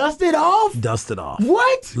off. Dust it off? Dust it off.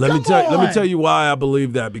 What? Let me tell you why I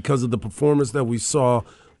believe that. Because of the performance that we saw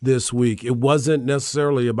this week. It wasn't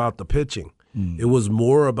necessarily about the pitching. It was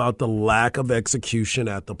more about the lack of execution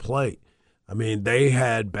at the plate. I mean, they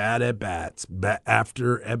had bad at-bats,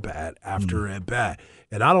 after at-bat, after at-bat.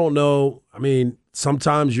 And I don't know, I mean,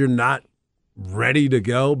 sometimes you're not ready to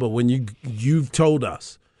go, but when you've told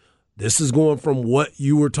us, this is going from what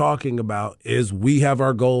you were talking about, is we have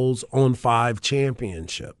our goals on 5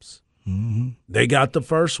 championships. Mm-hmm. They got the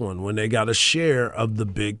first one when they got a share of the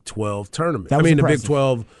Big 12 tournament. The Big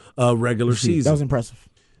 12 regular season. That was impressive.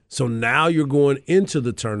 So now you're going into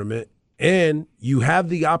the tournament, and you have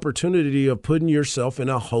the opportunity of putting yourself in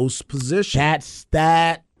a host position. That's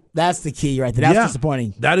the key right there. That's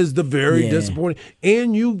disappointing. That is the very disappointing.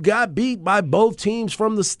 And you got beat by both teams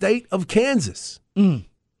from the state of Kansas. And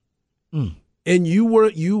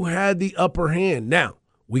you had the upper hand. Now,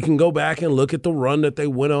 we can go back and look at the run that they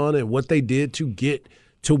went on and what they did to get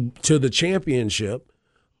to the championship.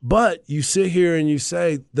 But you sit here and you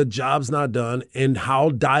say the job's not done, and how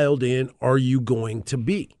dialed in are you going to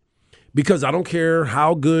be? Because I don't care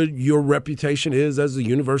how good your reputation is as the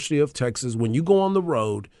University of Texas, when you go on the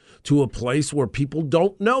road to a place where people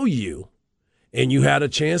don't know you and you had a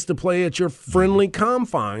chance to play at your friendly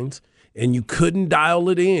confines and you couldn't dial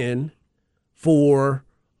it in for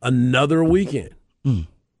another weekend.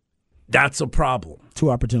 That's a problem.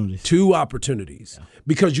 2 opportunities. 2 opportunities. Yeah.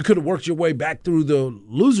 Because you could have worked your way back through the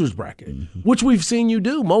loser's bracket, which we've seen you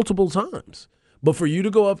do multiple times. But for you to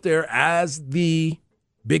go up there as the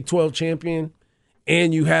Big 12 champion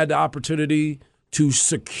and you had the opportunity to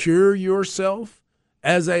secure yourself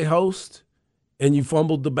as a host and you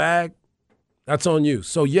fumbled the bag, that's on you.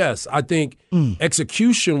 So, yes, I think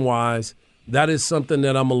execution-wise, that is something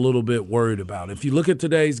that I'm a little bit worried about. If you look at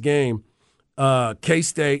today's game,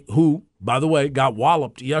 K-State, who, by the way, got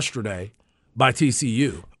walloped yesterday by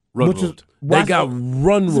TCU. They got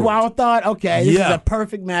run-ruled. So I thought, okay, this is a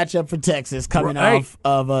perfect matchup for Texas coming off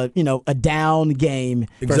of a down game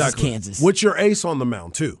versus Kansas. With your ace on the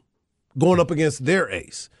mound, too, going up against their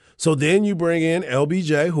ace. So then you bring in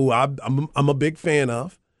LBJ, who I'm a big fan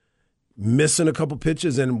of, missing a couple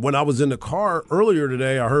pitches. And when I was in the car earlier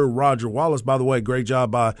today, I heard Roger Wallace. By the way, great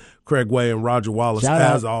job by Craig Way and Roger Wallace,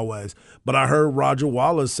 as always. But I heard Roger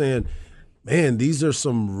Wallace saying, man, these are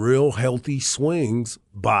some real healthy swings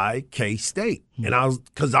by K-State. And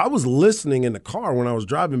because I was listening in the car when I was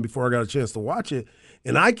driving before I got a chance to watch it,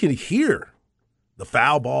 and I could hear the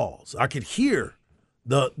foul balls. I could hear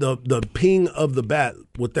the ping of the bat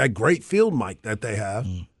with that great field mic that they have.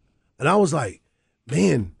 And I was like,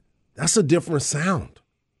 man, that's a different sound.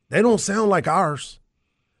 They don't sound like ours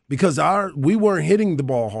because we weren't hitting the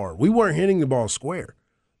ball hard. We weren't hitting the ball square.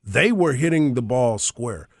 They were hitting the ball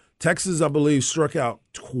square. Texas, I believe, struck out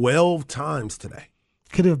 12 times today.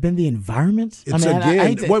 Could it have been the environment? It's I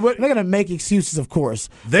hate to, they're going to make excuses, of course.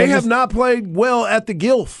 They have not played well at the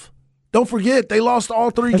Gilf. Don't forget, they lost all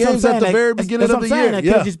 3 games at the very beginning of the year. It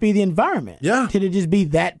could just be the environment. Yeah. Could it just be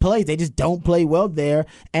that place? They just don't play well there.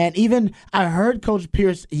 And even I heard Coach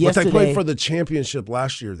Pierce yesterday. But they played for the championship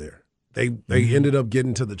last year there. They ended up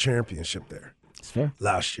getting to the championship there. That's fair.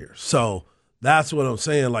 Last year. So that's what I'm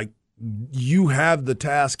saying. Like, you have the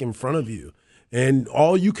task in front of you, and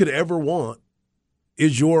all you could ever want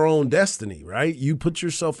is your own destiny, right? You put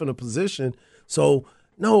yourself in a position. So,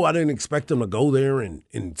 no, I didn't expect them to go there and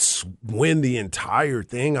win the entire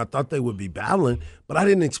thing. I thought they would be battling, but I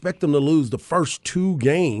didn't expect them to lose the first 2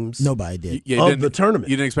 games. Nobody did. Of the tournament.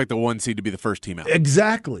 You didn't expect the 1 seed to be the first team out.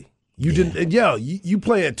 Exactly. You didn't. Yeah, you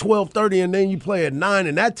play at 12:30 and then you play at 9,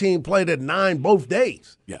 and that team played at 9 both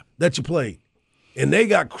days. Yeah, that you played, and they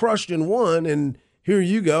got crushed in 1. And here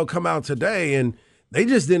you go, come out today, and they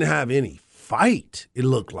just didn't have any fight. It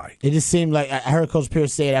looked like it just seemed like I heard Coach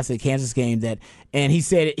Pierce say it after the Kansas game and he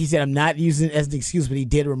said I'm not using it as an excuse, but he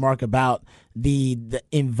did remark about the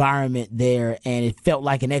environment there, and it felt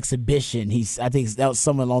like an exhibition. I think that was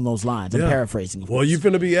someone along those lines. I'm paraphrasing. Well, you're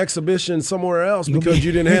finna be exhibition somewhere else because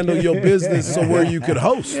you didn't handle your business somewhere you could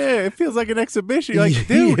host. Yeah, it feels like an exhibition. You're like,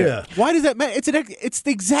 dude, why does that matter? It's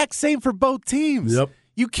the exact same for both teams. Yep.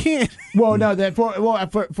 You can't. Well, no,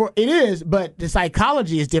 for it is, but the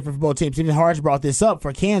psychology is different for both teams. Even Harge brought this up.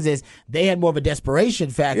 For Kansas, they had more of a desperation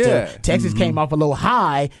factor. Yeah. Texas came off a little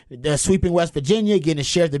high, sweeping West Virginia, getting a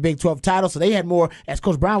share of the Big 12 title. So they had more, as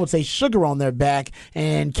Coach Brown would say, sugar on their back.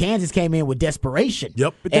 And Kansas came in with desperation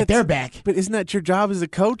at their back. But isn't that your job as a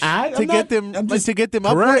coach to get them up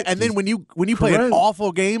Correct. for it? And then when you play an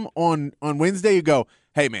awful game on Wednesday, you go,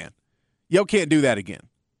 hey man, y'all can't do that again.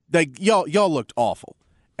 Like y'all looked awful.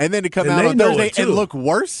 And then to come out on Thursday and look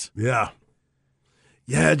worse? Yeah.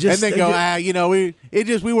 Yeah, just and then go,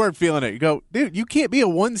 we weren't feeling it. You go, dude, you can't be a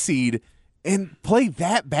 1 seed and play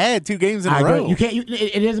that bad 2 games in a row. You can't.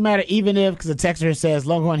 It doesn't matter, even if, because the texter says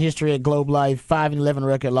Longhorn history at Globe Life, 5-11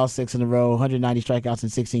 record, lost 6 in a row, 190 strikeouts in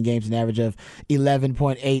 16 games, an average of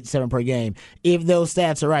 11.87 per game. If those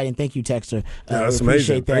stats are right, and thank you, texter. That's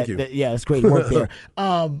amazing. That. Thank you. Yeah, that's great work there.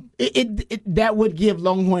 That would give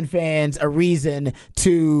Longhorn fans a reason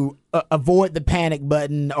to avoid the panic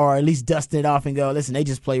button, or at least dust it off and go, listen, they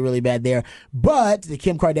just play really bad there. But the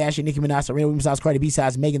Kim Kardashian, Nicki Minaj, Serena Williams size, Cardi B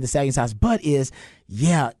size, Megan Thee Stallion size, but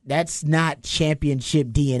that's not championship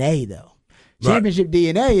DNA though. Right. Championship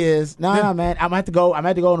DNA is man. I'm have to go on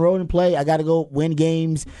the road and play. I got to go win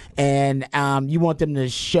games, and you want them to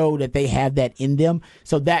show that they have that in them.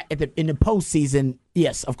 So that in the postseason,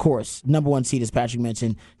 yes, of course, number 1 seed, as Patrick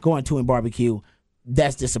mentioned, going to in barbecue,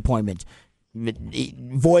 that's disappointment.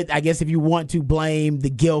 I guess if you want to blame the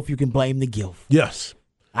Gilf, you can blame the Gilf. Yes.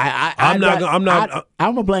 I'm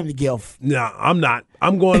gonna blame the Gilf. No, I'm not.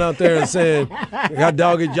 I'm going out there and saying, God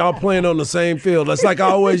dog it, y'all playing on the same field. That's like I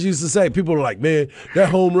always used to say. People are like, man, that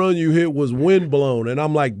home run you hit was wind blown. And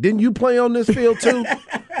I'm like, didn't you play on this field too?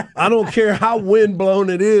 I don't care how wind blown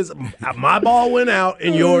it is. My ball went out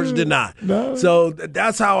and yours did not. No. So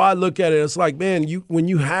that's how I look at it. It's like, man, when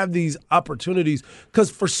you have these opportunities, because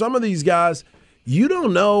for some of these guys, you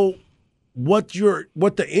don't know what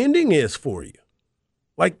the ending is for you.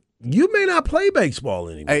 Like, you may not play baseball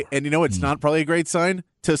anymore. Hey, and you know it's not probably a great sign?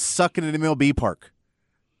 To suck in an MLB park.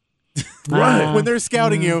 Right. When they're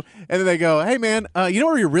scouting you, and then they go, hey, man, you know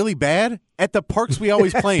where you're really bad? At the parks we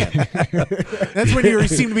always play in. That's when you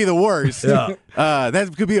seem to be the worst. Yeah.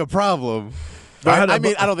 That could be a problem. But, I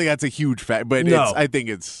don't think that's a huge fact, but I think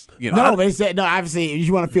it's, No, but obviously,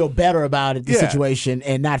 you want to feel better about it, the situation,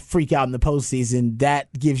 and not freak out in the postseason.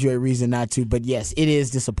 That gives you a reason not to. But, yes, it is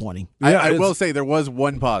disappointing. I will say there was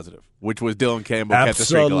one positive, which was Dylan Campbell kept the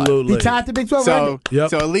streak alive. He tied the Big 12 record.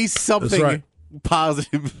 So at least something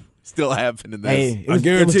positive still happened in this. Hey,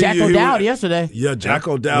 it was Jack O'Dowd yesterday. Yeah, Jack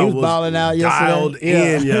O'Dowd was balling out yesterday. Dialed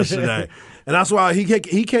in yesterday. And that's why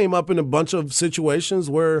he came up in a bunch of situations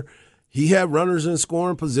where he had runners in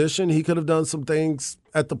scoring position. He could have done some things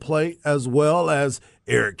at the plate, as well as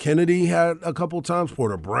Eric Kennedy had a couple times.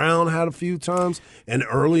 Porter Brown had a few times. And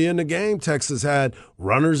early in the game, Texas had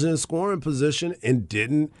runners in scoring position and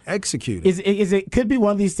didn't execute it. It could be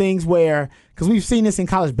one of these things where, because we've seen this in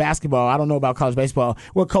college basketball, I don't know about college baseball,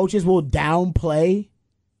 where coaches will downplay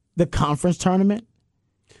the conference tournament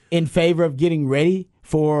in favor of getting ready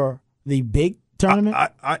for the big tournament,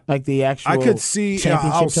 like the actual. I could see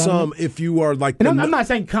how some, if you are like, I'm not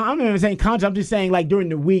saying I'm not even saying content. I'm just saying, like, during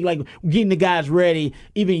the week, like getting the guys ready,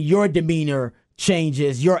 even your demeanor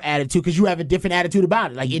changes, your attitude, because you have a different attitude about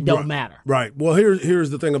it. Like, it don't matter. Right. Well, here's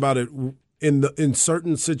the thing about it. In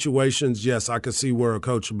certain situations, yes, I could see where a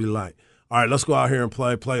coach would be like, all right, let's go out here and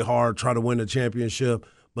play hard, try to win the championship.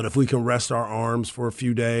 But if we can rest our arms for a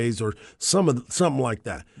few days or something like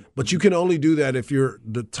that. But you can only do that if you're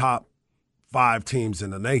the top 5 teams in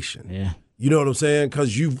the nation. Yeah. You know what I'm saying?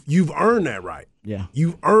 Because you've earned that right. Yeah.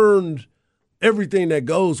 You've earned everything that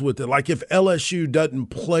goes with it. Like, if LSU doesn't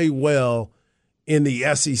play well in the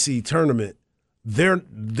SEC tournament, they're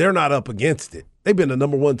not up against it. They've been the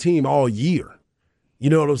number 1 team all year. You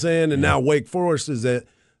know what I'm saying? And now Wake Forest is that.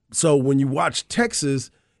 So when you watch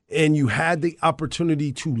Texas and you had the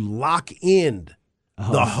opportunity to lock in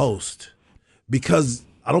the host, because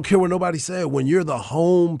I don't care what nobody said, when you're the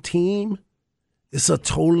home team, it's a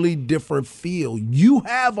totally different feel. You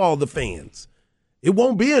have all the fans. It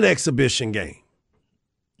won't be an exhibition game.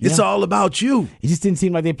 It's all about you. It just didn't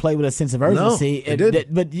seem like they played with a sense of urgency. No, it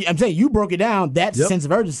didn't. But I'm saying, you broke it down. That's a sense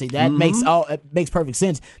of urgency. That makes perfect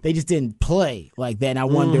sense. They just didn't play like that. And I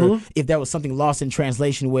wonder if there was something lost in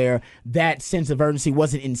translation where that sense of urgency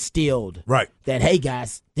wasn't instilled. Right. That, hey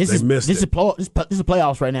guys, this is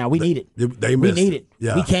playoffs right now. We need it. They missed we need it.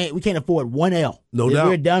 Yeah. We can't afford one L. No doubt.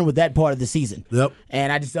 We're done with that part of the season. Yep.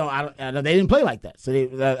 And I just don't. They didn't play like that. So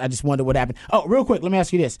I just wonder what happened. Oh, real quick, let me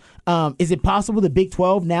ask you this: is it possible the Big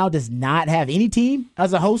 12 now does not have any team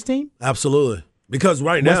as a host team? Absolutely. Because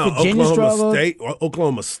right now,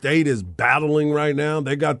 Oklahoma State is battling right now.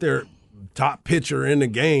 They got their top pitcher in the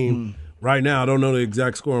game right now. I don't know the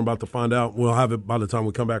exact score. I'm about to find out. We'll have it by the time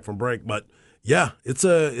we come back from break. But, yeah, it's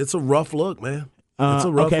a rough look, man. It's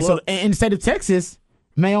a rough look. So in the state of Texas,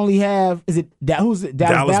 may only have Dallas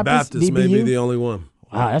Baptist may be the only one.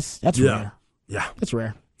 Wow, that's rare. Yeah. That's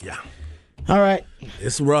rare. Yeah. All right.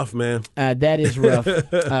 It's rough, man. That is rough.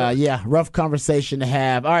 Rough conversation to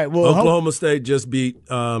have. All right. Well, Oklahoma State just beat.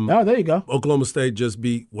 There you go. Oklahoma State just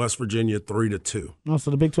beat West Virginia 3-2. Oh, so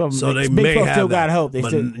the Big 12. So they Big may 12 have still that. got hope.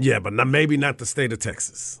 But maybe not the state of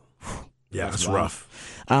Texas. Yeah, that's rough.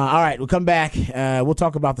 All right, we'll come back. We'll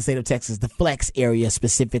talk about the state of Texas, the flex area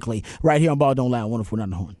specifically, right here on Ball Don't Lie, 104.9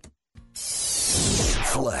 The Horn.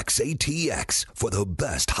 Flex ATX for the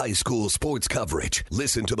best high school sports coverage.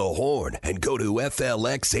 Listen to The Horn and go to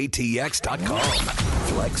FLXATX.com.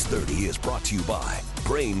 Flex 30 is brought to you by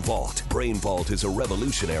Brain Vault. Brain Vault is a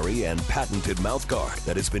revolutionary and patented mouthguard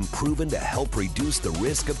that has been proven to help reduce the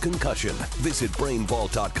risk of concussion. Visit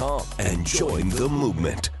BrainVault.com and join the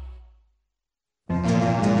movement.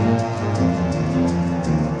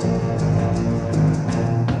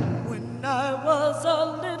 When I was a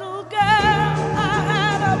little girl, I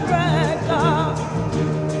had a rag doll,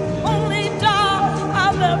 only doll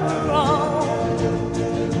I've ever owned.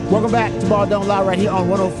 Welcome back to Ball Don't Lie right here on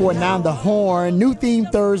 104.9 The Horn. New theme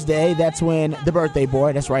Thursday. That's when the birthday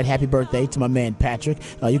boy, that's right, happy birthday to my man Patrick.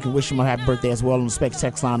 You can wish him a happy birthday as well on the Specs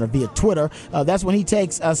text line or via Twitter. That's when he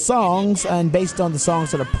takes songs, and based on the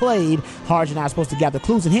songs that are played, Harge and I are supposed to gather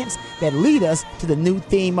clues and hints that lead us to the new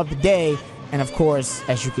theme of the day. And, of course,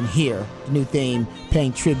 as you can hear, the new theme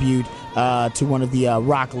paying tribute to one of the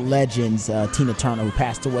rock legends, Tina Turner, who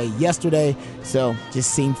passed away yesterday. So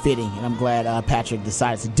just seemed fitting, and I'm glad Patrick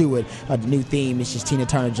decided to do it. The new theme is just Tina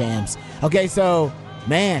Turner jams. Okay, so,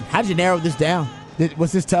 man, how did you narrow this down?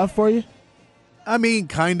 Was this tough for you? I mean,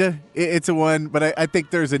 kind of. It's a one, but I think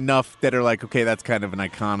there's enough that are like, okay, that's kind of an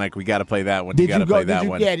iconic. We got to play that one. You got to play that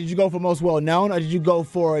one. Yeah, did you go for most well-known, or did you go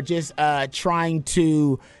for just trying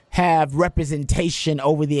to have representation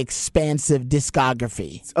over the expansive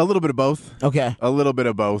discography? A little bit of both. Okay. A little bit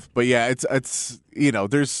of both. But yeah, it's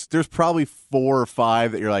there's probably 4 or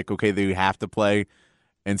 5 that you're like, okay, that you have to play.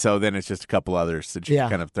 And so then it's just a couple others that you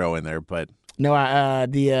kind of throw in there. But no, I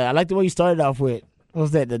like the way you started off with, what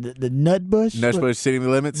was that, the Nut Bush? Nut Bush, City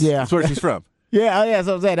Limits? Yeah. That's where she's from. Yeah,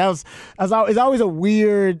 so I'm saying it's always a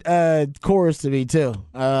weird chorus to me too.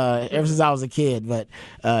 Ever since I was a kid, but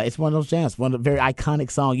it's one of those jams, one of the very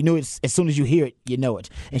iconic songs. You know, it's as soon as you hear it, you know it.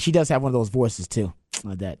 And she does have one of those voices too,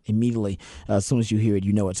 that immediately, as soon as you hear it,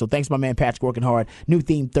 you know it. So thanks, my man Patrick, working hard. New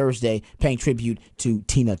theme Thursday, paying tribute to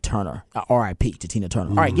Tina Turner, R.I.P. to Tina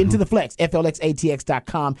Turner. All right, get into the flex.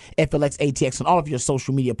 FLXATX.com, FLXATX on all of your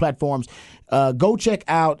social media platforms. Go check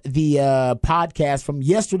out the podcast from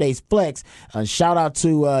yesterday's flex. Shout out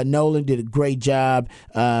to Nolan, did a great job.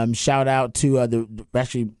 Shout out to the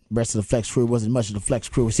rest of the flex crew. Wasn't much of the flex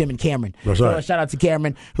crew. It was him and Cameron. That's right. So, shout out to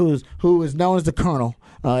Cameron, who is known as the Colonel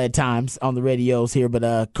at times on the radios here.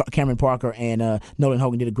 But Cameron Parker and Nolan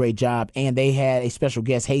Hogan did a great job. And they had a special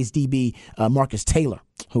guest, Hayes DB, Marcus Taylor,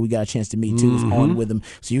 who we got a chance to meet too, is on with them.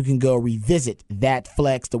 So you can go revisit that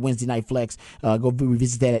flex, the Wednesday night flex. Go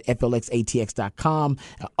revisit that at FLXATX.com.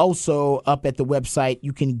 Also, up at the website,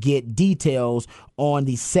 you can get details on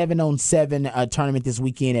the 7-on-7 tournament this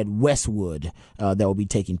weekend at Westwood that will be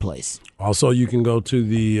taking place. Also, you can go to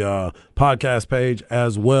the podcast page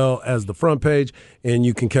as well as the front page, and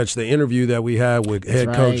you can catch the interview that we had with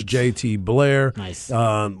head coach JT Blair. Nice.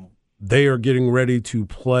 They are getting ready to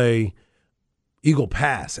play Eagle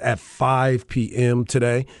Pass at 5 p.m.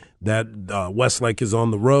 today. That Westlake is on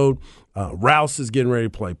the road. Rouse is getting ready to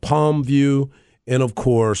play Palmview. And, of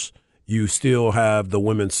course, you still have the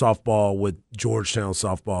women's softball with Georgetown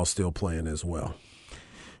softball still playing as well.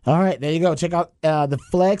 All right, there you go. Check out the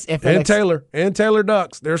Flex. FLX. And Taylor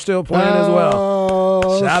Ducks. They're still playing as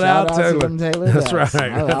well. Shout out Taylor. That's right.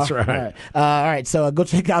 That's right. All right, so go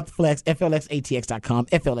check out the Flex, FLXATX.com,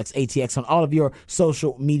 FLXATX on all of your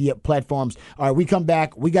social media platforms. All right, we come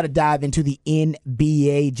back. We got to dive into the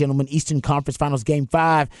NBA, gentlemen. Eastern Conference Finals Game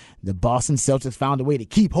 5. The Boston Celtics found a way to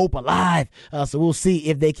keep hope alive. So we'll see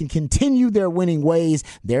if they can continue their winning ways.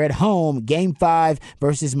 They're at home. Game 5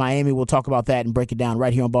 versus Miami. We'll talk about that and break it down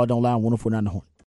right here on Ball Don't Lie on 104.9 The Horn.